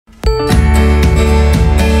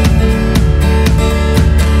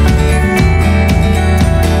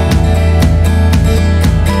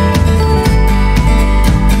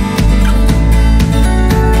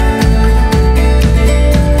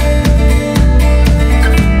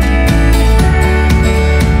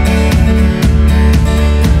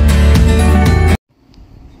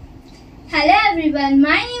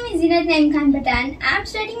name Kanpatan. I am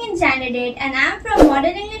studying in Standard 8 and I am from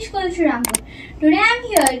Modern English School, Shrirampur. Today I am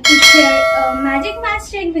here to share a magic math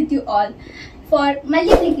trick with you all for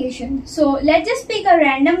multiplication. So let's just pick a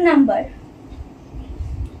random number.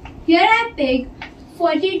 Here I pick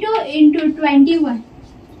 42 into 21.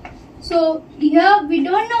 So here we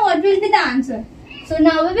don't know what will be the answer. So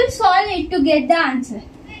now we will solve it to get the answer.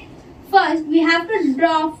 First we have to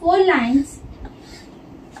draw 4 lines.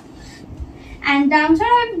 And the answer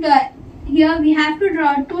here we have to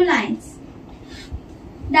draw 2 lines.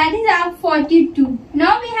 That is our 42.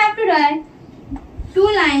 Now we have to draw 2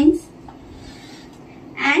 lines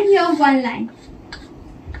and here 1 line.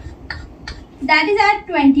 That is our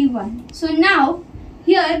 21. So now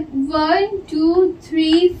here 1, 2,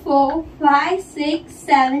 3, 4, 5, 6,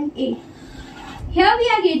 7, 8. Here we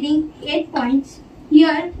are getting 8 points.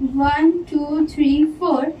 Here 1, 2, 3,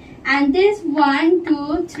 4 and this 1,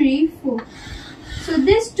 2, 3, 4. So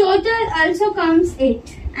this total also comes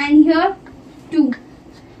 8 and here 2.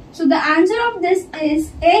 So the answer of this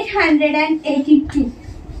is 882.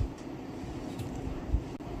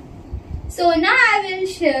 So now I will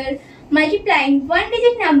share multiplying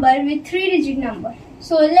 1-digit number with 3-digit number.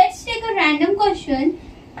 So let's take a random question.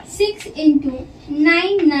 6 into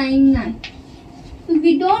 999. So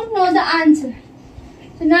we don't know the answer.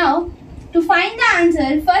 So now to find the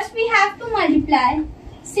answer, first we have to multiply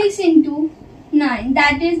 6 into 9.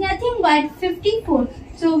 That is nothing but 54.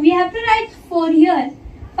 So we have to write 4 here,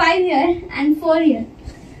 5 here and 4 here.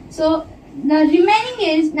 So the remaining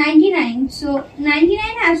is 99. So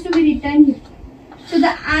 99 has to be written here. So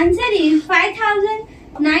the answer is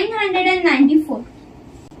 5994.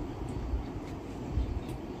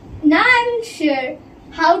 Now I will share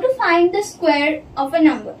how to find the square of a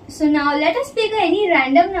number. So now let us pick any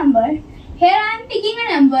random number. Here I am picking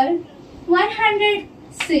a number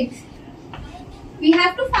 106. We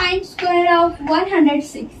have to find square of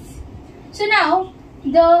 106. So now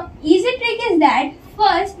the easy trick is that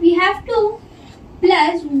first we have to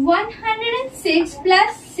plus 106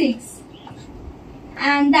 plus 6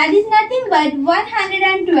 and that is nothing but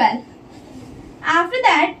 112. After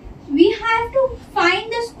that we have to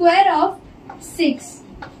find the square of 6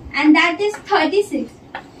 and that is 36.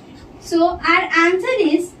 So our answer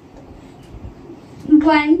is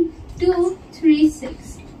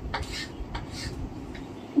 1236.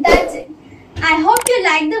 That's it. I hope you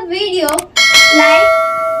like the video. Like,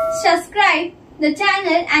 subscribe the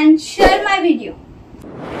channel and share my video.